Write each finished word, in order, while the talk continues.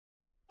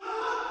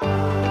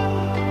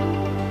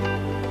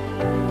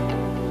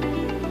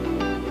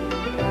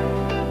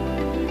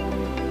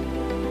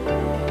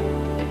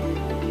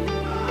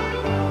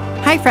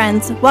Hi,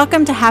 friends.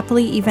 Welcome to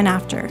Happily Even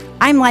After.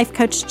 I'm Life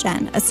Coach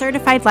Jen, a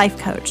certified life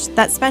coach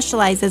that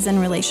specializes in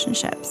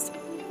relationships.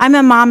 I'm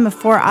a mom of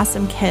 4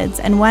 awesome kids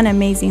and 1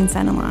 amazing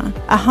son-in-law,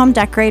 a home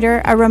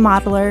decorator, a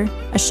remodeler,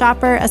 a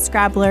shopper, a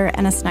scrabbler,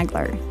 and a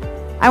snuggler.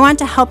 I want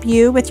to help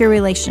you with your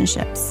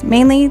relationships,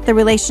 mainly the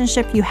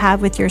relationship you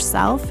have with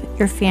yourself,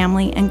 your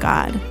family, and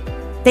God.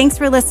 Thanks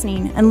for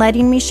listening and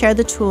letting me share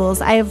the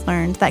tools I have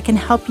learned that can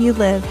help you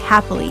live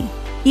happily,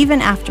 even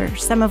after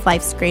some of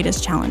life's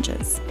greatest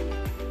challenges.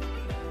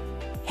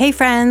 Hey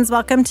friends,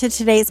 welcome to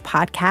today's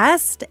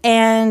podcast,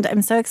 and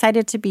I'm so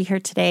excited to be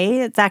here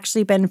today. It's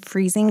actually been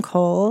freezing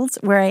cold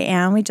where I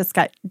am. We just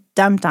got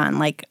dumped on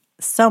like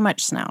so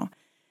much snow.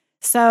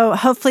 So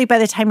hopefully by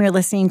the time you're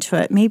listening to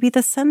it, maybe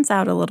the sun's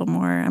out a little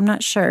more. I'm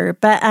not sure.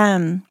 But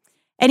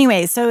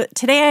anyway, so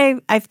today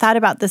I've thought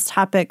about this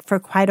topic for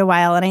quite a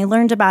while, and I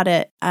learned about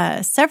it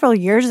several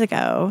years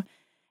ago.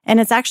 And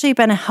it's actually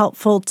been a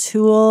helpful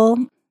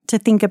tool to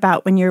think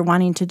about when you're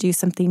wanting to do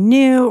something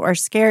new or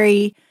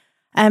scary.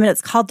 And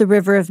it's called the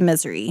River of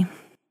Misery.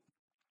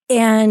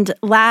 And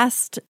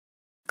last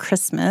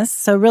Christmas,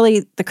 so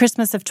really the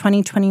Christmas of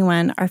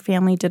 2021, our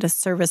family did a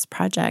service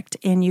project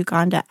in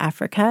Uganda,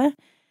 Africa.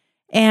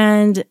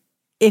 And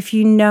if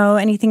you know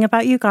anything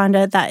about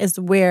Uganda, that is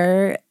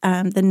where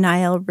the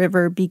Nile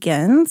River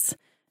begins.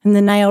 And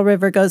the Nile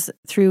River goes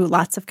through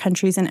lots of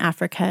countries in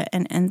Africa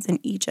and ends in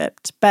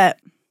Egypt. But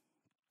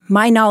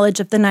my knowledge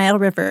of the Nile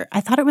River,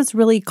 I thought it was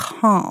really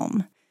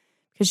calm.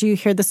 Because you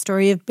hear the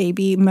story of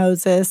baby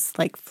Moses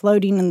like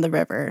floating in the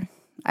river.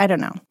 I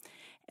don't know.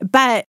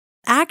 But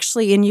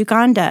actually in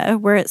Uganda,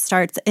 where it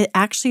starts, it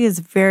actually is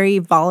very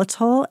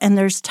volatile and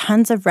there's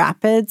tons of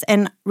rapids.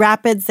 And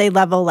rapids, they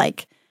level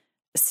like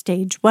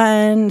stage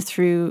 1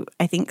 through,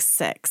 I think,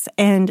 6.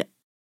 And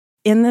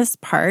in this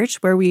part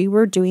where we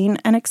were doing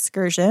an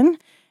excursion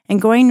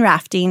and going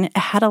rafting, it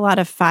had a lot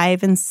of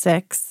 5 and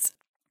 6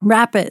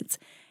 rapids.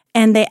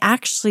 And they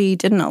actually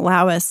didn't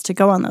allow us to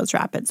go on those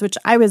rapids, which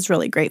I was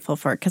really grateful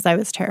for because I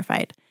was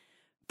terrified.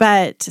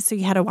 But so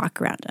you had to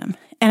walk around them.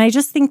 And I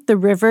just think the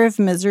River of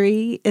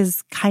Misery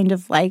is kind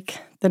of like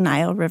the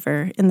Nile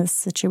River in this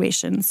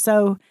situation.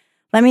 So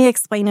let me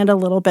explain it a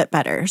little bit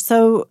better.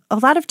 So a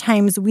lot of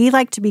times we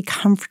like to be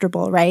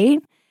comfortable,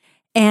 right?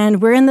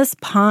 And we're in this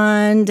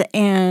pond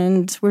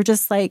and we're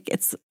just like,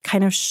 it's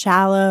kind of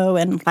shallow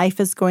and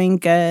life is going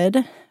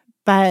good.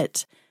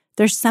 But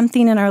there's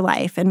something in our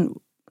life, and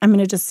I'm going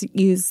to just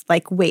use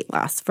like weight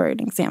loss for an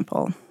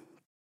example.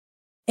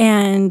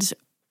 And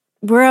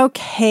we're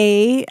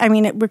okay. I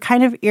mean, we're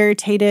kind of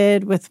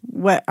irritated with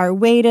what our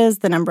weight is,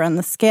 the number on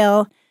the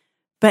scale.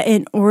 But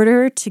in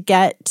order to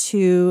get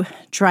to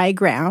dry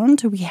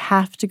ground, we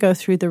have to go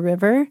through the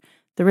River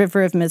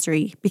of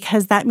Misery,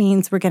 because that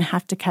means we're going to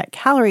have to cut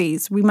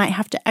calories. We might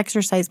have to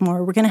exercise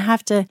more. We're going to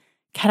have to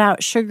cut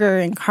out sugar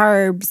and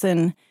carbs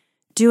and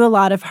do a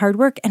lot of hard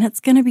work, and it's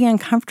going to be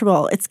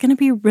uncomfortable. It's going to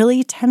be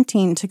really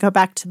tempting to go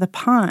back to the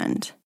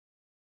pond.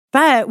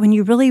 But when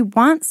you really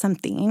want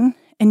something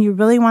and you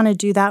really want to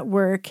do that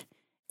work,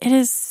 it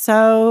is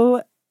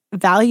so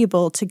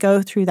valuable to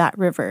go through that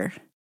river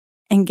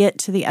and get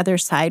to the other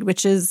side,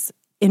 which is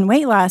in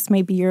weight loss,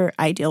 maybe your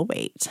ideal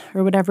weight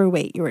or whatever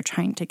weight you were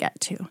trying to get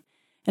to.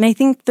 And I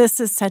think this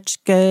is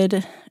such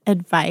good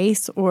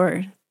advice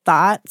or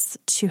thoughts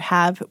to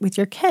have with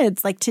your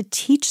kids, like to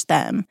teach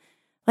them.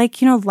 Like,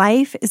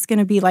 life is going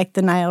to be like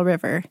the Nile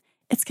River.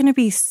 It's going to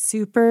be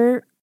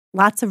super,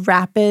 lots of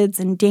rapids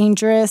and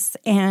dangerous.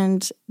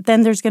 And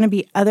then there's going to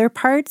be other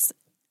parts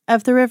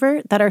of the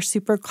river that are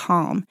super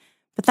calm.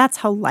 But that's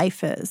how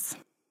life is.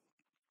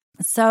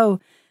 So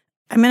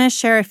I'm going to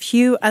share a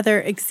few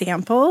other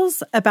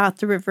examples about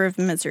the River of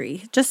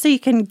Misery, just so you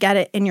can get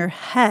it in your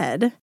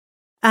head.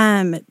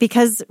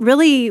 Because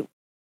really,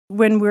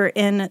 when we're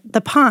in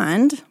the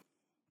pond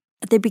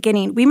at the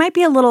beginning, we might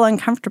be a little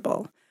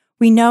uncomfortable.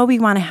 We know we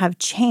want to have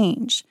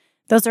change.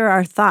 Those are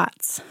our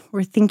thoughts.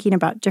 We're thinking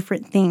about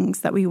different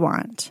things that we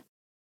want.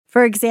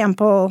 For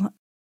example,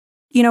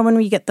 when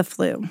we get the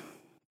flu,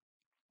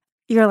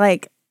 you're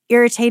like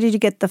irritated you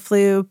get the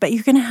flu, but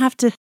you're going to have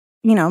to,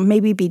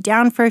 maybe be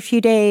down for a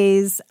few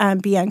days,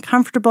 be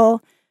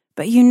uncomfortable,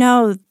 but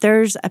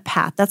there's a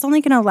path that's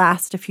only going to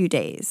last a few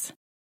days,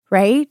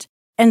 right?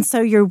 And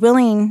so you're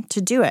willing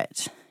to do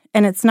it.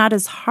 And it's not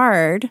as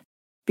hard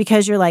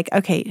because you're like,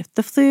 okay, if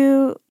the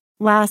flu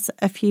lasts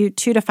 2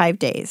 to 5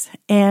 days.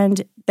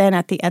 And then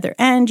at the other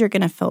end, you're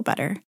going to feel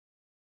better.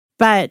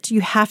 But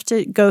you have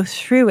to go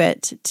through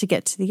it to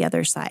get to the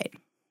other side.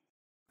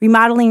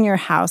 Remodeling your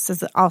house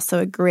is also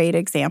a great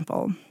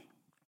example.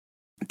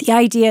 The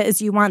idea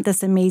is you want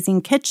this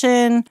amazing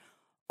kitchen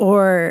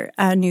or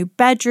a new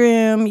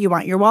bedroom. You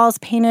want your walls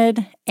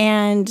painted,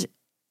 and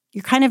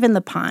you're kind of in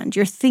the pond.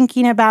 You're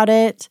thinking about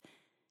it,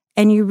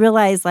 and you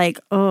realize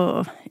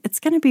it's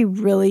going to be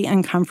really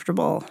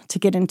uncomfortable to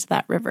get into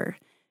that river.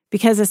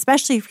 Because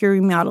especially if you're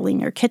remodeling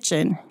your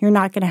kitchen, you're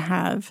not going to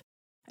have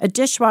a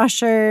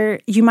dishwasher.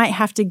 You might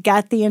have to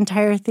get the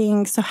entire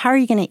thing. So how are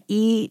you going to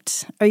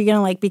eat? Are you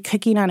going to be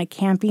cooking on a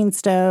camping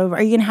stove?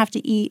 Are you going to have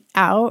to eat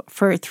out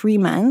for 3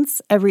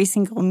 months, every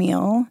single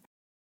meal?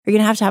 Are you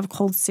going to have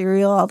cold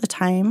cereal all the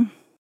time?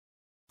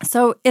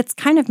 So it's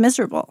kind of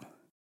miserable.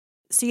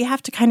 So you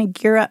have to kind of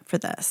gear up for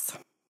this.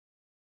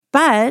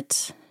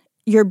 But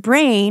your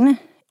brain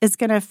is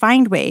going to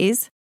find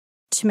ways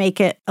to make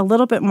it a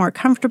little bit more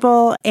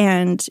comfortable,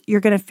 and you're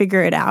going to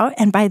figure it out.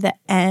 And by the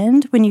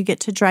end, when you get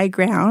to dry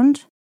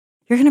ground,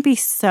 you're going to be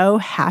so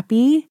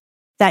happy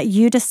that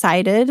you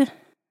decided,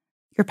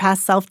 your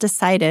past self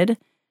decided,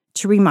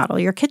 to remodel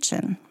your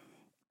kitchen.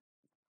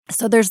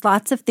 So there's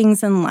lots of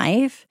things in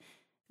life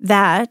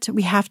that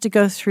we have to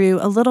go through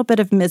a little bit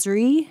of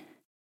misery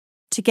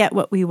to get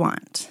what we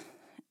want.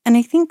 And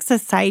I think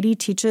society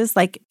teaches,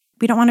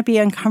 we don't want to be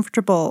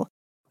uncomfortable.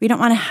 We don't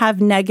want to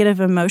have negative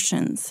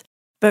emotions.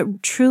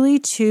 But truly,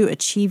 to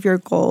achieve your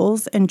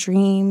goals and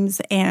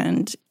dreams,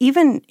 and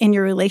even in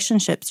your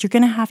relationships, you're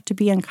going to have to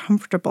be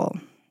uncomfortable.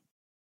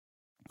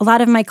 A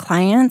lot of my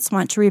clients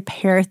want to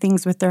repair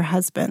things with their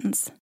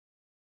husbands.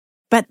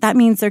 But that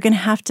means they're going to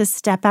have to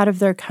step out of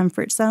their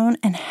comfort zone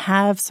and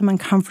have some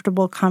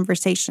uncomfortable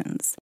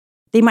conversations.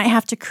 They might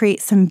have to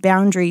create some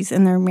boundaries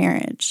in their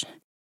marriage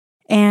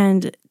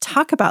and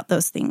talk about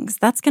those things.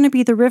 That's going to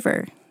be the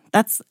river.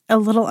 That's a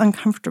little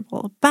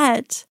uncomfortable.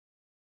 But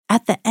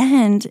at the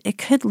end, it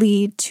could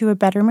lead to a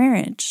better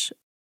marriage,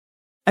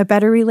 a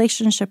better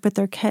relationship with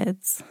their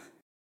kids.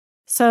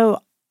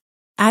 So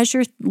as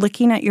you're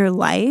looking at your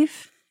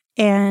life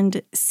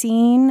and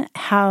seeing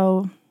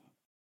how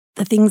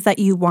the things that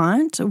you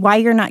want, why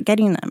you're not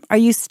getting them. Are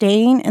you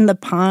staying in the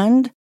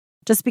pond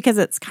just because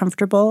it's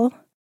comfortable?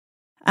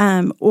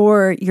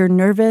 Or you're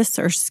nervous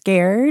or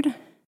scared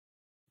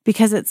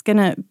because it's going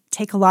to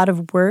take a lot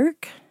of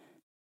work?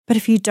 But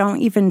if you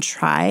don't even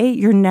try,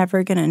 you're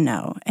never going to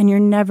know. And you're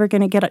never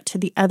going to get up to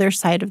the other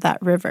side of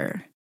that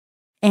river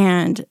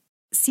and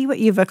see what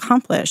you've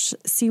accomplished,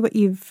 see what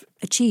you've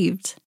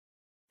achieved.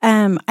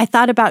 I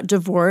thought about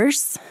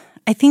divorce.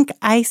 I think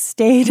I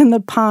stayed in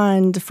the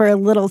pond for a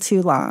little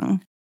too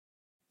long.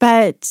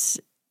 But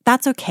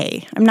that's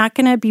okay. I'm not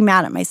going to be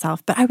mad at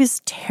myself. But I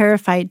was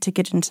terrified to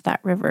get into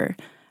that river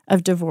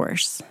of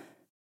divorce.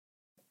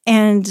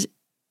 And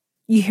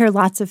you hear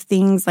lots of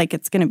things like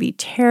it's going to be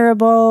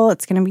terrible,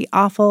 it's going to be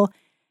awful.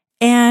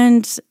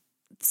 And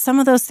some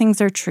of those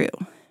things are true,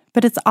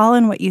 but it's all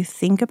in what you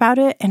think about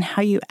it and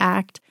how you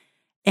act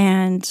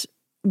and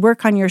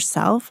work on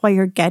yourself while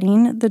you're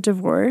getting the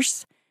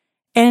divorce.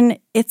 And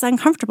it's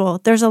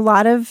uncomfortable. There's a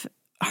lot of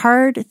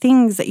hard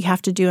things that you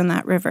have to do in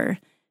that river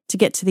to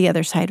get to the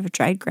other side of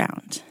dry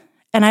ground.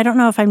 And I don't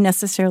know if I'm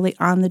necessarily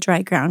on the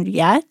dry ground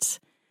yet,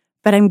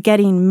 but I'm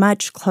getting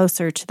much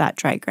closer to that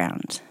dry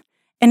ground.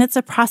 And it's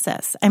a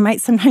process. I might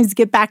sometimes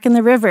get back in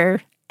the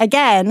river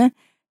again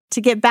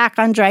to get back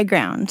on dry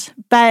ground.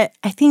 But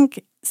I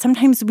think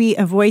sometimes we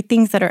avoid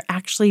things that are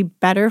actually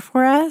better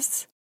for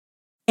us.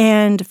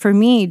 And for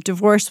me,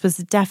 divorce was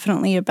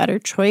definitely a better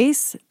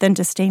choice than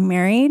to stay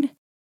married.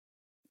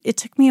 It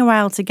took me a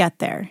while to get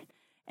there.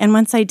 And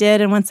once I did,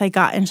 and once I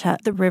got into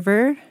the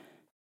river,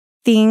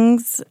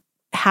 things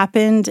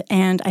happened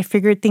and I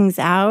figured things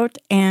out,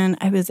 and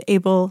I was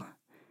able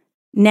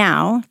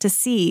now to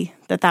see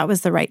that that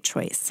was the right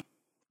choice.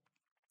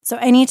 So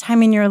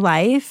anytime in your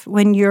life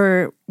when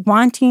you're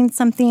wanting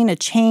something, a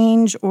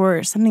change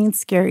or something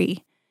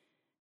scary,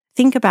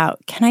 think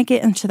about, can I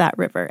get into that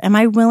river? Am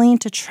I willing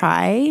to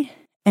try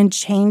and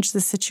change the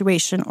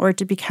situation or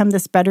to become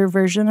this better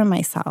version of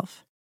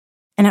myself?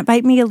 And it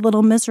might be a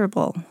little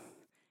miserable,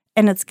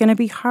 and it's going to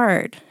be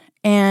hard,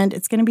 and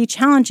it's going to be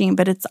challenging,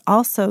 but it's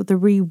also the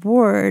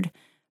reward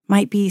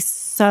might be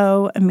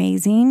so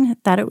amazing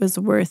that it was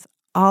worth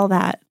all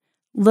that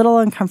little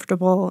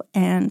uncomfortable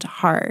and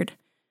hard,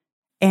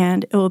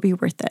 and it will be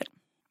worth it.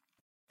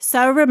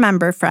 So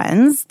remember,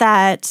 friends,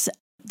 that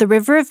the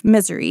river of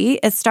misery,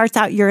 it starts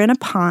out, you're in a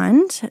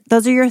pond.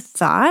 Those are your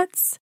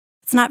thoughts.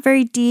 It's not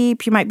very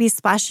deep. You might be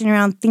splashing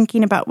around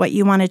thinking about what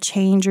you want to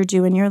change or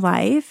do in your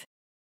life.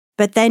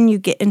 But then you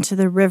get into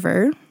the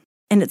river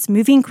and it's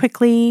moving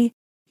quickly.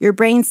 Your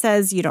brain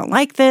says, you don't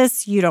like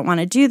this. You don't want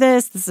to do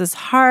this. This is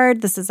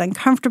hard. This is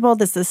uncomfortable.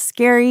 This is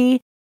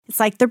scary. It's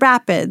like the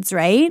rapids,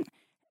 right?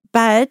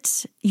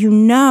 But you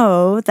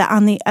know that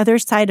on the other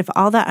side of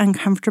all that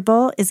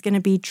uncomfortable is going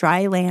to be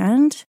dry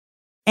land,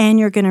 and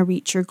you're going to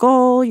reach your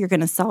goal. You're going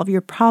to solve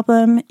your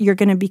problem. You're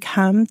going to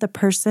become the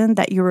person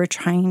that you were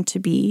trying to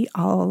be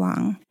all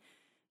along.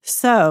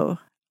 So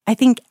I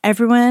think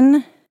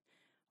everyone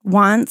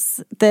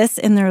wants this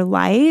in their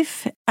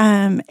life.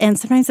 And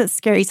sometimes it's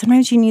scary.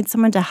 Sometimes you need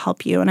someone to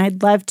help you. And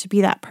I'd love to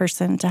be that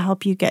person to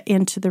help you get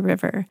into the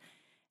river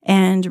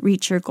and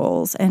reach your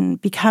goals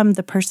and become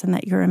the person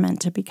that you're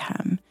meant to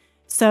become.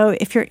 So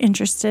if you're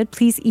interested,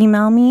 please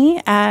email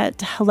me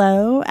at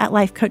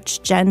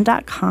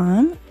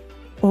hello@lifecoachjen.com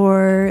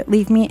or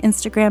leave me an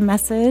Instagram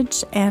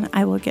message and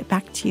I will get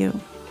back to you.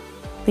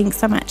 Thanks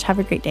so much. Have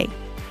a great day.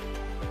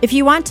 If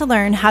you want to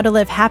learn how to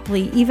live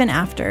happily even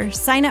after,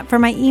 sign up for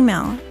my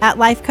email at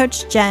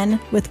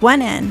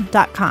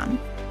lifecoachjen.com.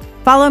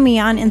 Follow me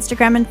on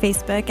Instagram and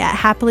Facebook at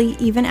Happily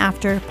Even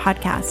After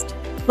Podcast.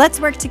 Let's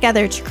work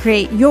together to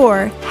create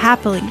your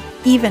happily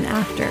even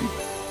after.